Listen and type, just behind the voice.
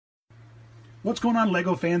What's going on,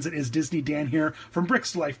 LEGO fans? It is Disney Dan here from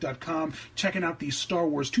BricksToLife.com, checking out the Star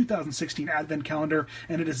Wars 2016 Advent Calendar,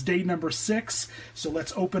 and it is day number 6. So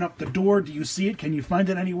let's open up the door. Do you see it? Can you find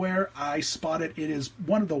it anywhere? I spot it. It is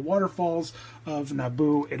one of the waterfalls of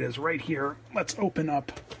Naboo. It is right here. Let's open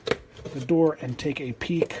up the door and take a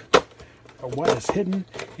peek at what is hidden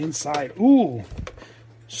inside. Ooh,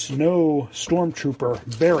 Snow Stormtrooper.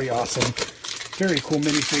 Very awesome. Very cool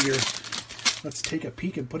minifigure. Let's take a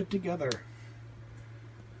peek and put it together.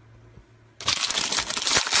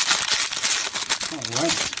 All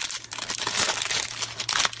right.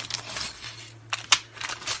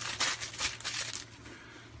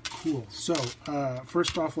 Cool. So,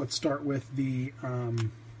 first off, let's start with the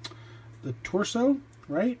torso,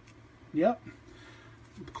 right? Yep.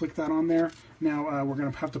 Click that on there. Now, we're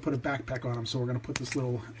going to have to put a backpack on him, so we're going to put this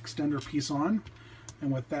little extender piece on.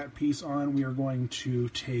 And with that piece on, we are going to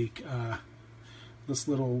take this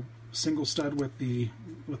little single stud with the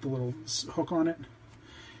little hook on it.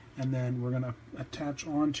 And then we're going to attach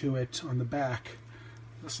onto it on the back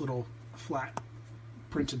this little flat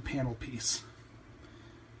printed panel piece,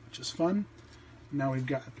 which is fun. Now we've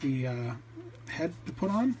got the head to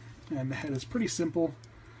put on, and the head is pretty simple,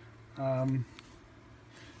 only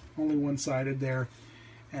one-sided there.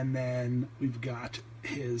 And then we've got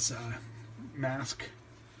his mask,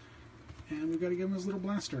 and we've got to give him his little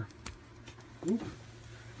blaster. Oop.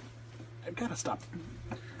 I've got to stop.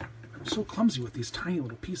 I'm so clumsy with these tiny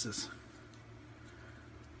little pieces.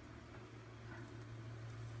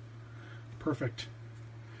 Perfect.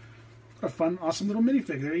 What a fun, awesome little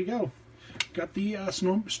minifig. There you go. Got the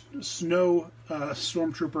Snow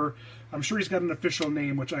Stormtrooper. I'm sure he's got an official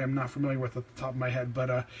name, which I am not familiar with at the top of my head.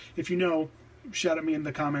 But if you know, shout at me in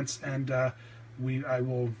the comments, and I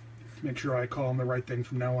will make sure I call him the right thing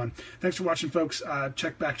from now on. Thanks for watching, folks.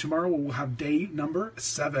 Check back tomorrow. We'll have day number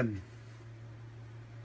 7.